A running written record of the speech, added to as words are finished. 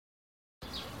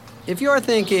If you're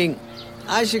thinking,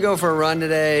 I should go for a run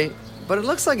today, but it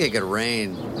looks like it could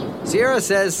rain, Sierra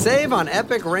says save on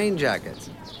epic rain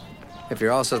jackets. If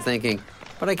you're also thinking,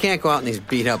 but I can't go out in these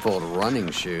beat-up old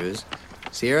running shoes,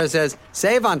 Sierra says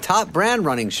save on top brand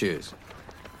running shoes.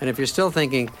 And if you're still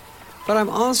thinking, but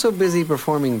I'm also busy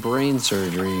performing brain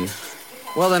surgery,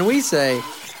 well, then we say,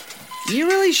 you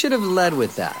really should have led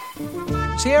with that.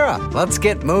 Sierra, let's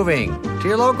get moving to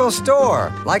your local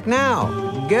store, like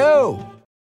now. Go!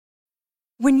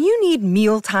 When you need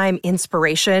mealtime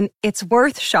inspiration, it's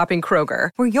worth shopping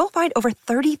Kroger, where you'll find over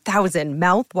 30,000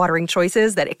 mouth-watering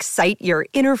choices that excite your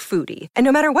inner foodie. And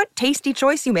no matter what tasty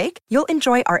choice you make, you'll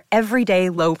enjoy our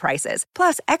everyday low prices,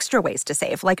 plus extra ways to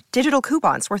save, like digital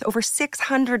coupons worth over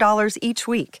 $600 each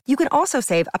week. You can also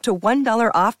save up to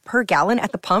 $1 off per gallon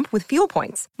at the pump with fuel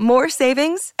points. More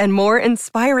savings and more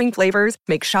inspiring flavors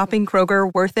make shopping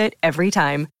Kroger worth it every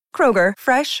time. Kroger,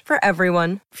 fresh for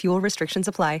everyone. Fuel restrictions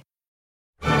apply.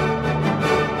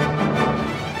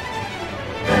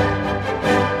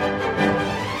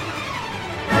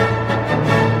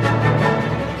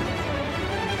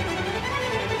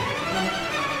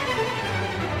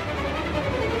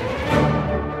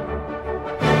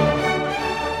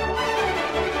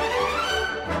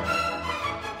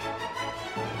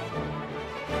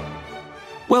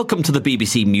 Welcome to the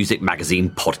BBC Music Magazine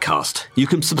podcast. You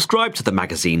can subscribe to the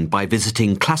magazine by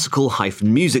visiting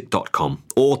classical-music.com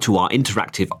or to our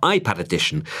interactive iPad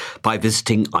edition by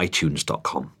visiting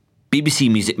itunes.com. BBC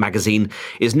Music Magazine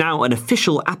is now an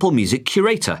official Apple Music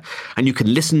curator, and you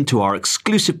can listen to our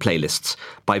exclusive playlists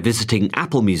by visiting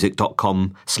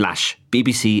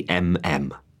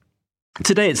applemusic.com/bbcmm.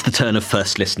 Today it's the turn of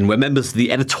First Listen, where members of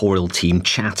the editorial team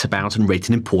chat about and rate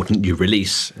an important new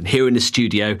release. And here in the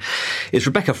studio is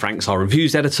Rebecca Franks, our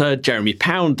reviews editor, Jeremy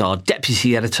Pound, our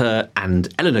deputy editor,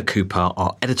 and Eleanor Cooper,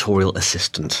 our editorial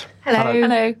assistant. Hello.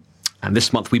 Hello. And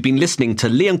this month we've been listening to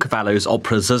Leoncavallo's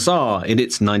opera Zazà in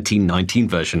its 1919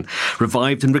 version,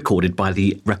 revived and recorded by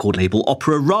the record label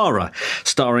Opera Rara,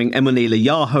 starring Emanuele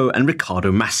Iaho and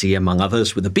Riccardo Massi, among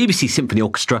others, with the BBC Symphony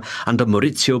Orchestra under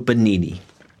Maurizio Bernini.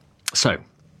 So,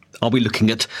 are we looking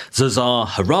at Zazà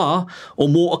hurrah, or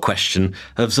more a question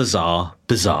of Zazà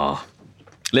bizarre?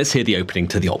 Let's hear the opening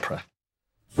to the opera.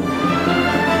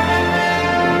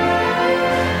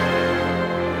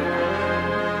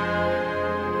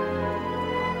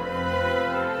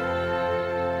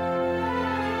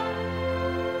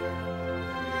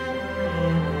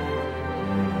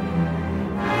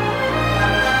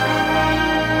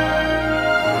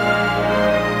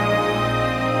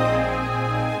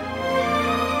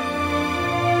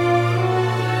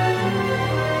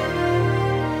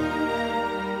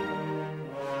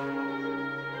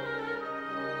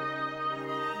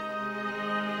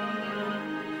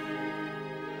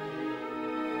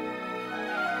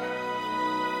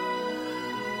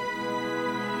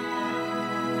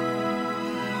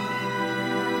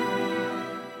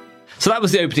 So that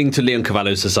was the opening to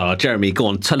Leoncavallo's Zazà. Jeremy, go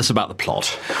on, tell us about the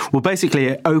plot. Well, basically,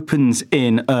 it opens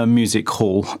in a music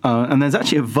hall, and there's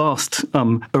actually a vast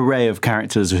array of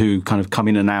characters who kind of come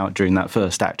in and out during that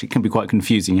first act. It can be quite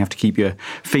confusing. You have to keep your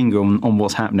finger on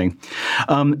what's happening.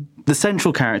 The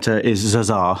central character is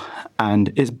Zazà,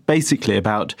 and it's basically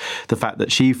about the fact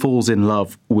that she falls in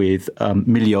love with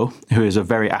Miliot, who is a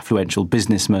very affluential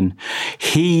businessman.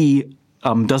 He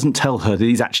doesn't tell her that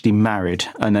he's actually married,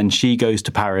 and then she goes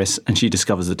to Paris and she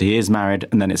discovers that he is married,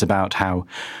 and then it's about how,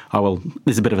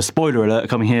 there's a bit of a spoiler alert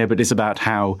coming here, but it's about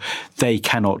how they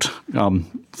cannot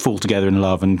fall together in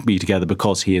love and be together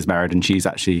because he is married, and she's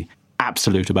actually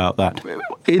absolute about that.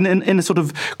 In a sort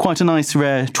of quite a nice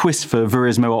rare twist for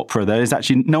Verismo opera, there is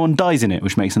actually no one dies in it,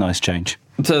 which makes a nice change.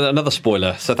 So another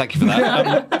spoiler, so thank you for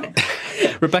that.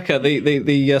 Rebecca,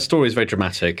 the story is very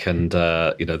dramatic, and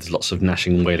there's lots of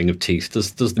gnashing and wailing of teeth.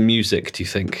 Does the music, do you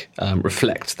think,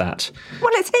 reflect that?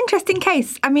 Well, it's an interesting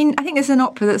case. I mean, I think it's an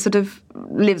opera that sort of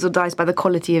lives or dies by the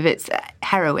quality of its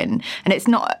heroine, and it's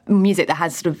not music that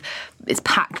has it's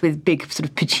packed with big sort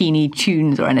of Puccini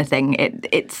tunes or anything.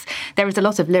 There is a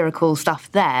lot of lyrical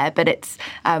stuff there, but it's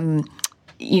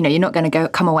you're not going to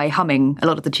come away humming a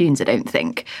lot of the tunes, I don't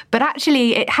think. But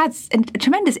actually, it has a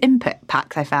tremendous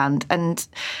impact, I found. And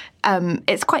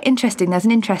it's quite interesting. There's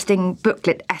an interesting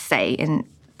booklet essay in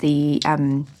the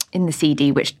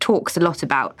CD which talks a lot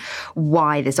about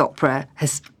why this opera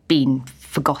has been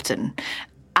forgotten.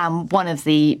 One of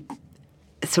the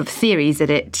sort of theories that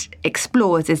it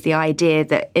explores is the idea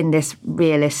that in this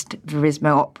realist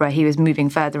Verismo opera, he was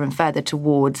moving further and further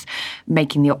towards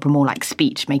making the opera more like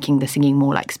speech, making the singing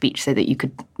more like speech, so that you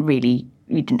could really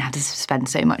you didn't have to suspend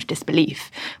so much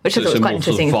disbelief, which I thought was quite more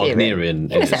interesting. Sort of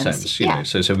Wagnerian in a sense, you yeah. know.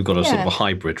 So we've got a sort of a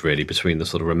hybrid really between the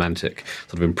sort of romantic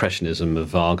sort of impressionism of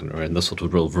Wagner and the sort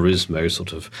of real verismo,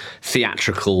 sort of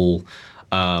theatrical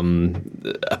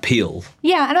appeal.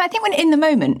 Yeah, and I think when in the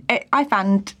moment, I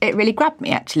found it really grabbed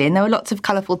me actually, and there were lots of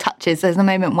colourful touches. There's a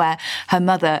moment where her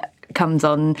mother comes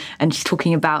on and she's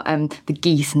talking about the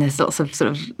geese, and there's lots of sort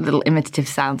of little imitative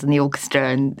sounds in the orchestra,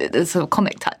 and there's sort of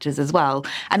comic touches as well.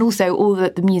 And also all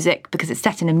the music, because it's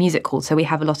set in a music hall, so we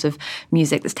have a lot of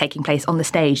music that's taking place on the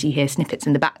stage. You hear snippets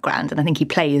in the background, and I think he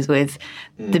plays with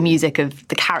the music of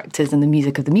the characters and the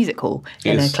music of the music hall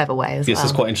in a clever way as well. Yes,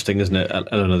 it's quite interesting, isn't it,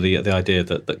 Eleanor, the idea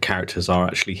that characters are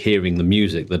actually hearing the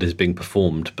music that is being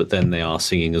performed, but then they are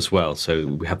singing as well. So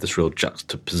we have this real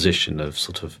juxtaposition of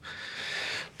sort of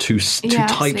two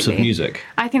types of music.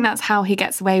 I think that's how he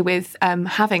gets away with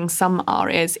having some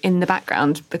arias in the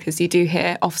background, because you do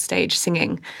hear offstage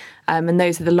singing, and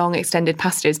those are the long extended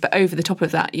passages. But over the top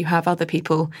of that, you have other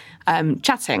people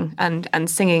chatting and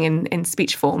singing in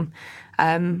speech form,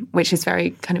 which is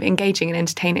very kind of engaging and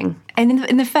entertaining. And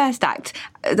in the first act,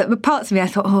 the parts of me I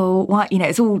thought, oh, why? You know,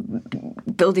 it's all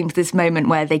building to this moment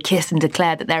where they kiss and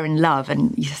declare that they're in love,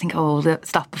 and you just think, oh, the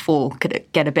stuff before could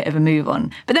get a bit of a move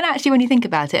on. But then actually, when you think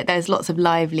about it, there's lots of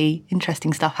lively,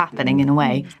 interesting stuff happening in a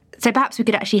way. So perhaps we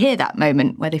could actually hear that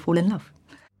moment where they fall in love.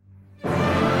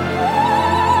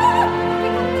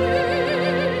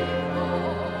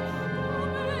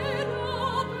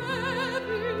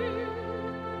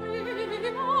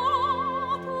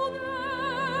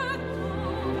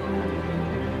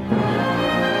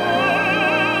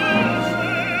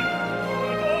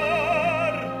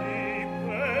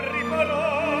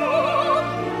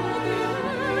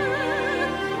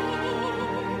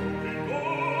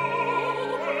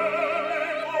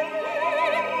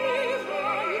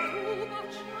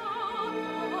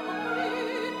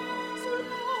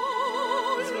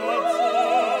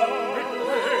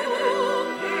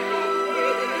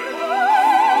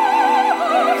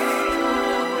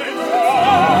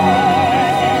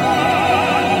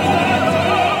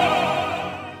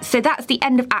 So that's the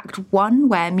end of Act 1,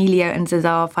 where Emilio and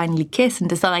Zazà finally kiss and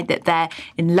decide that they're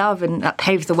in love, and that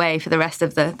paves the way for the rest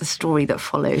of the story that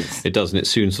follows. It does, and it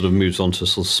soon sort of moves on to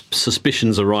sort of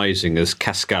suspicions arising as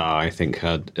Cascar, I think,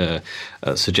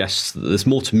 suggests that there's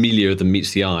more to Emilio than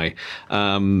meets the eye.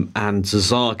 And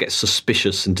Zazà gets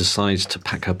suspicious and decides to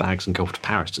pack her bags and go off to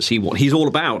Paris to see what he's all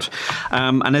about.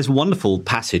 And there's a wonderful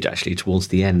passage, actually, towards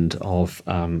the end of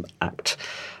Act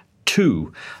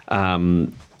 2,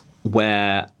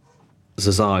 where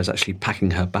Zazà is actually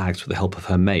packing her bags with the help of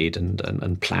her maid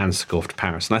and plans to go off to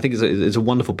Paris. And I think it's a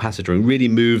wonderful passage and really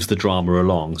moves the drama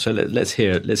along. So let's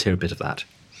hear a bit of that.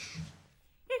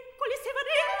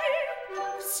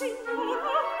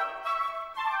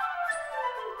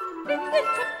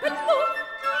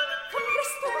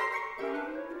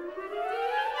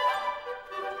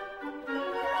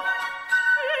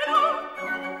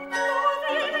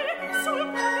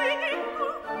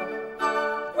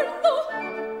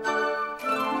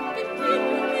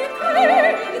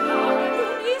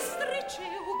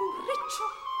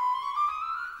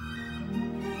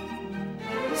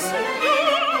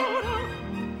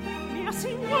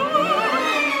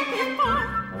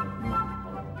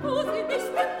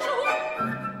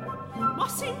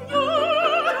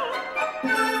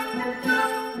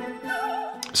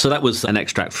 So that was an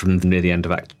extract from near the end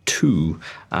of Act 2,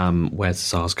 where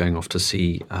Zazà's going off to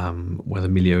see whether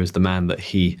Emilio is the man that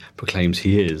he proclaims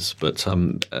he is. But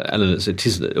Eleanor, it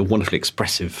is a wonderfully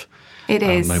expressive It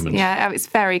is, moment. Yeah, it's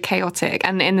very chaotic.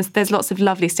 And there's lots of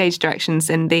lovely stage directions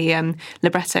in the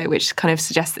libretto, which kind of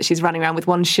suggests that she's running around with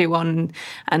one shoe on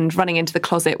and running into the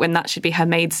closet when that should be her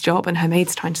maid's job, and her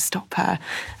maid's trying to stop her.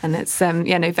 And it's,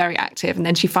 very active. And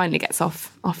then she finally gets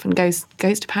off and goes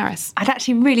to Paris. I'd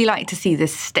actually really like to see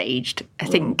this staged. I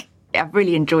think I've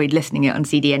really enjoyed listening it on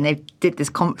CD, and they did this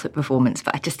concert performance,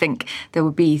 but I just think there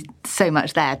would be so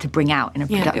much there to bring out in a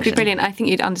production. Yeah, it'd be brilliant. I think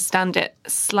you'd understand it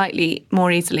slightly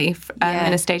more easily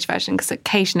in a stage version, because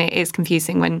occasionally it is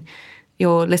confusing when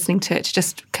you're listening to it, to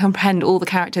just comprehend all the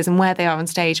characters and where they are on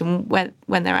stage and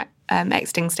when they're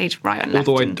exiting stage right and left.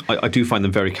 Although I do find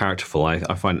them very characterful. I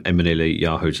find Emanuela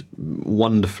Yaho's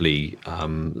wonderfully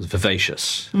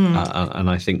vivacious, and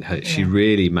I think she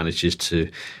really manages to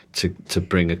to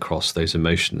bring across those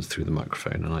emotions through the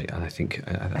microphone, and I think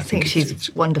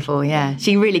she's wonderful. Yeah,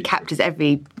 she really captures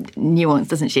every nuance,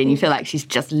 doesn't she? And you feel like she's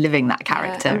just living that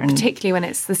character, and particularly when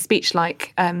it's the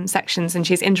speech-like sections and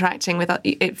she's interacting with.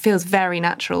 It feels very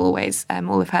natural always.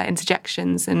 All of her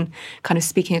interjections and kind of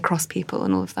speaking across people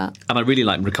and all of that. And I really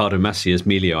like Riccardo Massi as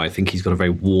Melio. I think he's got a very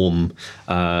warm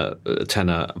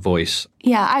tenor voice.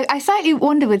 Yeah, I slightly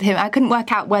wonder with him. I couldn't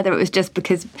work out whether it was just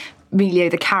because Melio,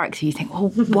 the character, you think, well,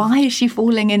 why is she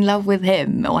falling in love with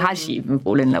him? Or has she even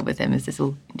fallen in love with him? Is this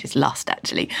all just lust,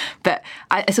 actually? But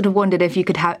I sort of wondered if he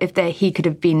could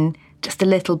have been just a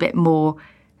little bit more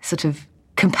sort of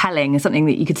compelling, something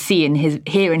that you could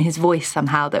hear in his voice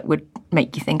somehow that would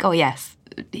make you think, oh, yes,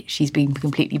 she's been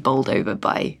completely bowled over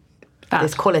by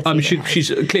this quality. I mean,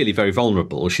 she's clearly very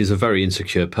vulnerable. She's a very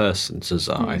insecure person,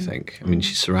 Zazà, I think. I mean,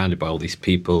 she's surrounded by all these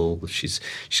people. She's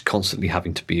constantly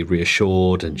having to be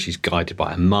reassured, and she's guided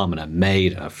by her mum and her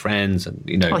maid and her friends. And,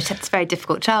 you know... Oh, she's had a very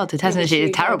difficult childhood, hasn't she? A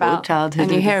terrible childhood.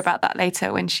 And you hear about that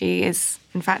later when she is...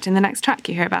 In fact, in the next track,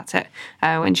 you hear about it,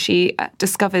 when she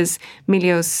discovers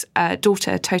Melio's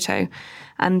daughter, Toto.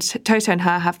 And Toto and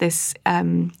her have this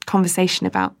conversation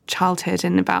about childhood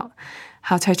and about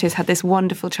how Toto's had this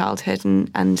wonderful childhood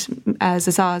and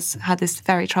Zazà's had this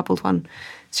very troubled one.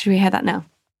 So should we hear that now?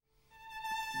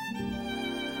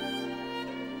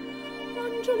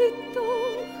 Angelito,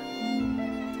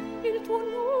 il tuo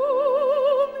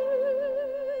nome.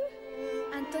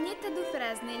 Antonietta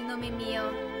Dufresne è il nome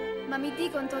mio, ma mi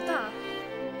dicono Totò.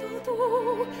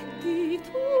 Totò, di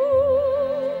tu.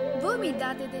 Voi mi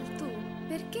date del tu,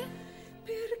 perché?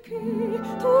 Perché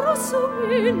tu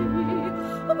rassomigli,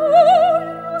 voi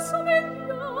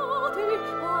rassomigliate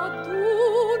ad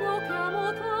uno che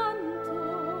amo tanto.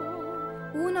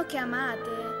 Uno che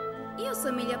amate? Io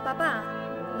somiglio a papà,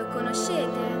 lo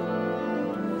conoscete?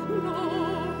 No.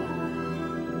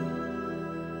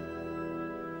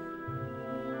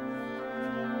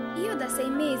 Io da 6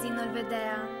 mesi non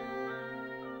vedea.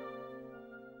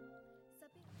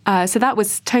 So that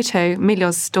was Toto,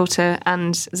 Melio's daughter,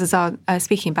 and Zazà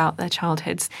speaking about their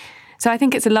childhoods. So I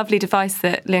think it's a lovely device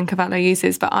that Leoncavallo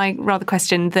uses, but I rather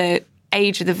question the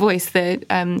age of the voice.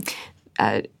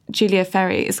 Giulia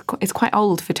Ferri is quite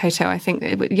old for Toto. I think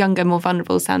a younger, more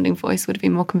vulnerable sounding voice would have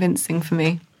been more convincing for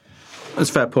me. That's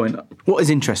a fair point. What is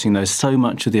interesting, though, is so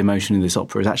much of the emotion in this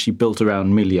opera is actually built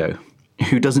around Melio,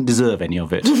 who doesn't deserve any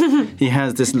of it. He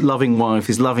has this loving wife,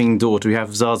 his loving daughter. We have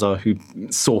Zazà, who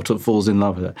sort of falls in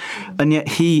love with her. And yet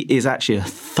he is actually a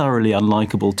thoroughly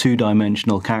unlikable,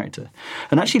 two-dimensional character.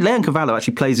 And actually Leoncavallo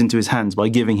actually plays into his hands by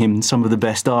giving him some of the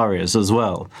best arias as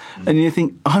well. And you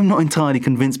think, I'm not entirely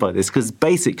convinced by this, because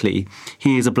basically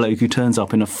he is a bloke who turns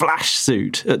up in a flash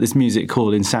suit at this music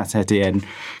hall in Saint-Étienne,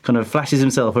 kind of flashes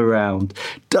himself around,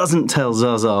 doesn't tell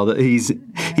Zazà that he's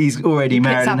already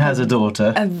married and has a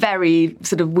daughter. A very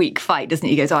sort of weak fight, doesn't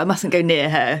he? He goes, oh, I mustn't go near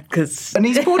her, because... And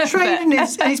he's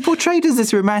portrayed as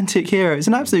this romantic hero. It's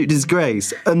an absolute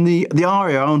disgrace. And the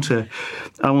aria I want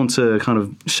to kind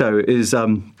of show is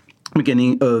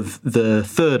beginning of the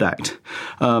third act,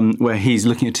 where he's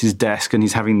looking at his desk and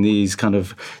he's having these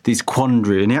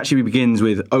quandary, and he actually begins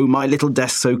with, oh, my little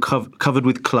desk so covered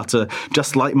with clutter,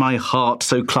 just like my heart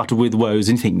so cluttered with woes.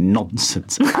 And you think,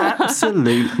 nonsense,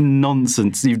 absolute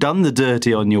nonsense. You've done the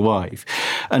dirty on your wife,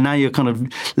 and now you're kind of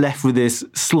left with this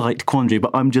slight quandary,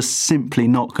 but I'm just simply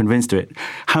not convinced of it.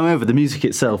 However, the music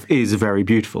itself is very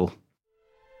beautiful.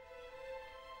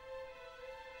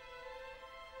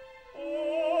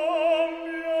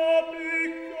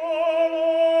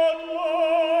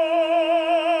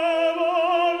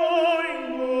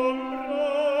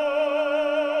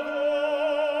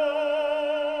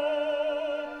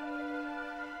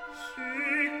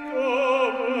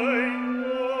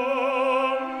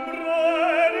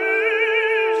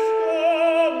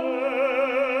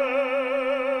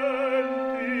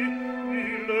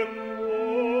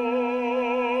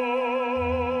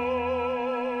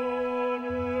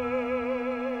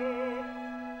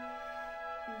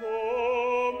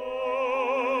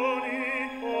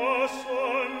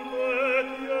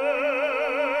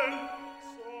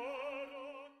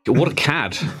 What a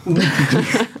cad.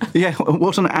 Yeah,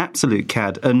 what an absolute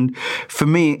cad. And for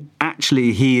me,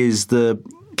 actually, he is the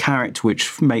character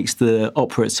which makes the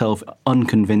opera itself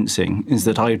unconvincing, is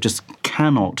that I just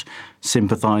cannot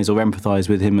sympathise or empathise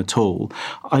with him at all.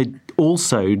 I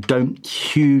also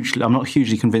I'm not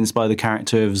hugely convinced by the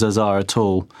character of Zazà at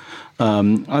all.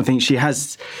 I think she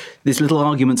has these little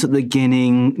arguments at the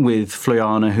beginning with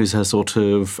Floriana, who's her sort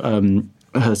of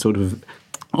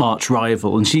arch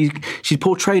rival, and she's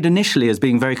portrayed initially as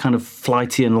being very kind of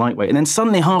flighty and lightweight, and then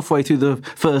suddenly halfway through the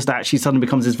first act she suddenly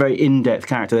becomes this very in-depth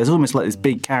character. There's almost like this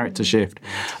big character shift,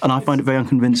 and I find it very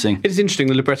unconvincing. It is interesting.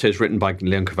 The libretto is written by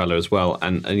Leoncavallo as well,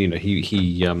 and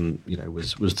he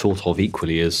was thought of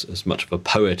equally as much of a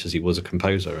poet as he was a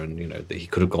composer, and that he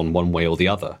could have gone one way or the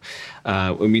other.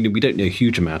 We don't know a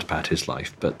huge amount about his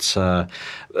life, but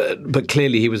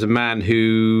clearly he was a man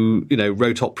who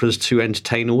wrote operas to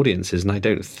entertain audiences, and I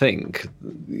don't think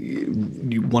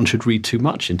one should read too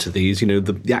much into these.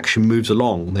 The action moves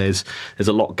along. There's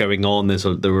a lot going on. There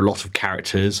are a lot of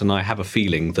characters, and I have a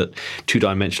feeling that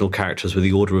two-dimensional characters were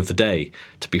the order of the day,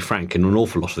 to be frank, in an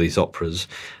awful lot of these operas.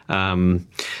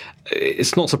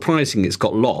 It's not surprising it's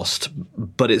got lost,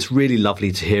 but it's really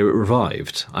lovely to hear it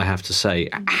revived, I have to say.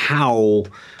 How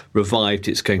revived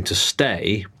it's going to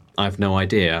stay, I've no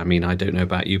idea. I mean, I don't know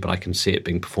about you, but I can see it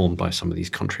being performed by some of these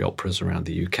country operas around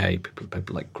the UK,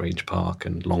 people like Grange Park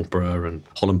and Loughborough and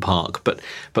Holland Park. But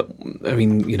I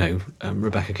mean,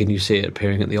 Rebecca, can you see it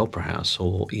appearing at the Opera House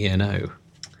or ENO?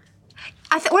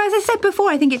 As I said before,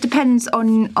 I think it depends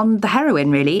on the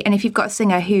heroine, really. And if you've got a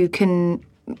singer who can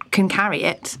carry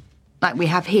it, like we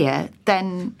have here,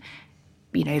 then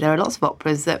there are lots of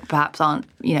operas that perhaps aren't,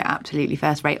 absolutely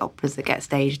first-rate operas that get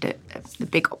staged at the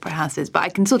big opera houses. But I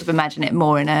can sort of imagine it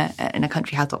more in a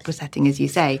country house opera setting, as you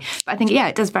say. But I think,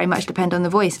 it does very much depend on the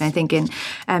voice. And I think in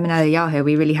Emanuela,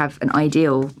 we really have an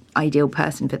ideal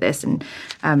person for this, and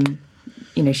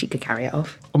she could carry it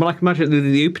off. I mean, I can imagine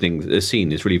the opening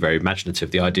scene is really very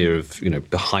imaginative. The idea of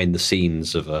behind the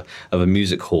scenes of a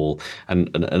music hall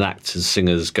and actors,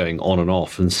 singers going on and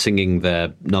off and singing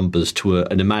their numbers to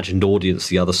an imagined audience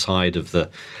the other side of the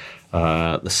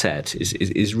set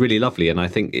is really lovely. And I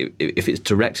think if it's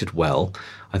directed well,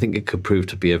 I think it could prove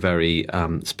to be a very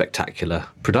spectacular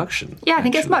production. Yeah, I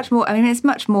think it's much more. I mean, it's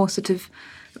much more sort of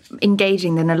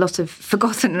engaging than a lot of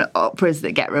forgotten operas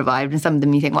that get revived, and some of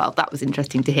them you think, well, that was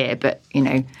interesting to hear, but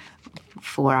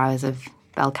 4 hours of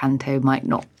bel canto might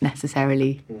not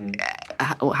necessarily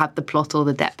have the plot or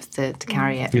the depth to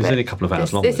carry it. It's only a couple of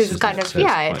hours long. This is kind of,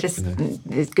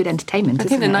 it's good entertainment. I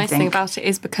think the nice thing about it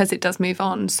is because it does move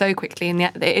on so quickly, and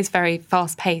yet it is very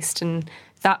fast-paced, and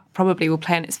that probably will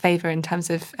play in its favour in terms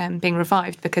of being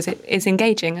revived, because it is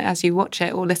engaging as you watch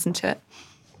it or listen to it.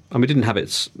 And we didn't have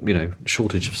its,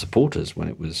 shortage of supporters when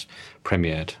it was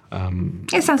premiered.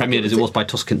 Premiered as it was by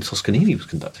Toscanini was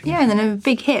conducting. Yeah, and then a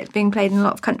big hit, being played in a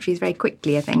lot of countries very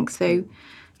quickly, I think. So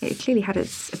it clearly had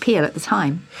its appeal at the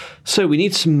time. So we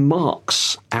need some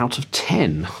marks out of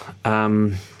 10.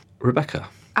 Rebecca?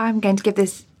 I'm going to give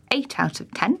this 8 out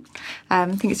of 10. I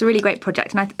think it's a really great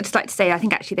project, and I'd just like to say I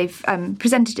think actually they've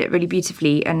presented it really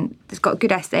beautifully, and it's got a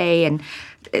good essay, and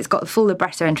it's got the full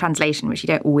libretto and translation, which you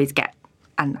don't always get.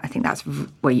 And I think that's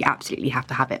where you absolutely have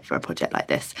to have it for a project like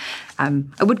this. I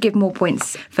would give more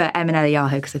points for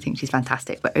Emanuela because I think she's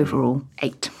fantastic, but overall,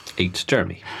 8. 8.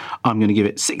 Jeremy? I'm going to give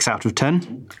it 6 out of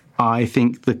 10. I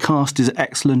think the cast is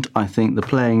excellent. I think the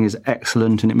playing is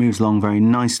excellent, and it moves along very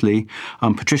nicely.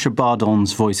 Patricia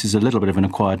Bardon's voice is a little bit of an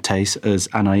acquired taste as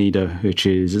Anaïda, which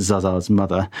is Zazà's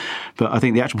mother. But I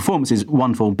think the actual performance is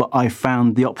wonderful, but I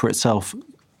found the opera itself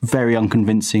very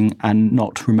unconvincing and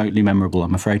not remotely memorable,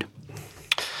 I'm afraid.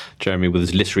 Jeremy with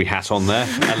his literary hat on there.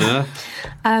 Eleanor?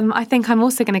 I think I'm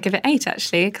also going to give it 8,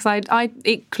 actually, because I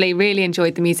equally really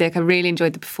enjoyed the music. I really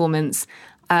enjoyed the performance.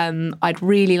 I'd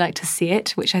really like to see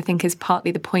it, which I think is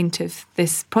partly the point of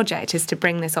this project, is to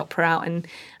bring this opera out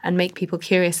and make people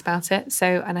curious about it.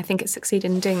 And I think it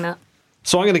succeeded in doing that.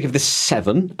 So I'm going to give this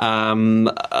 7.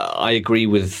 I agree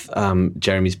with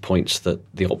Jeremy's points that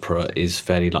the opera is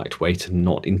fairly lightweight and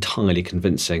not entirely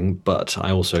convincing, but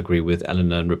I also agree with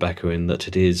Eleanor and Rebecca in that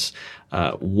it is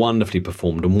wonderfully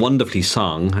performed and wonderfully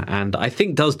sung, and I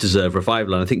think does deserve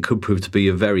revival, and I think could prove to be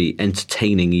a very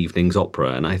entertaining evening's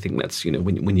opera. And I think that's,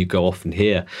 when you go off and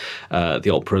hear the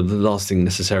opera, the last thing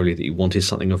necessarily that you want is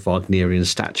something of Wagnerian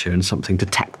stature and something to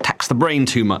tax the brain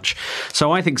too much.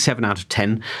 So I think 7 out of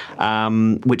 10,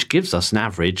 which gives us an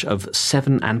average of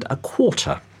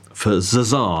 7.25 for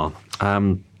Zazà.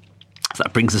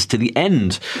 That brings us to the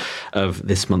end of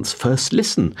this month's First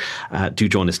Listen. Do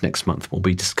join us next month. We'll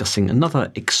be discussing another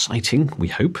exciting, we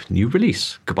hope, new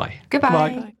release. Goodbye.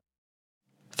 Goodbye.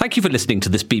 Thank you for listening to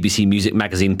this BBC Music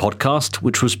Magazine podcast,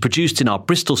 which was produced in our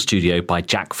Bristol studio by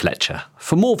Jack Fletcher.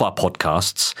 For more of our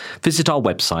podcasts, visit our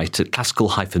website at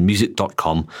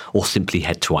classical-music.com or simply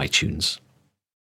head to iTunes.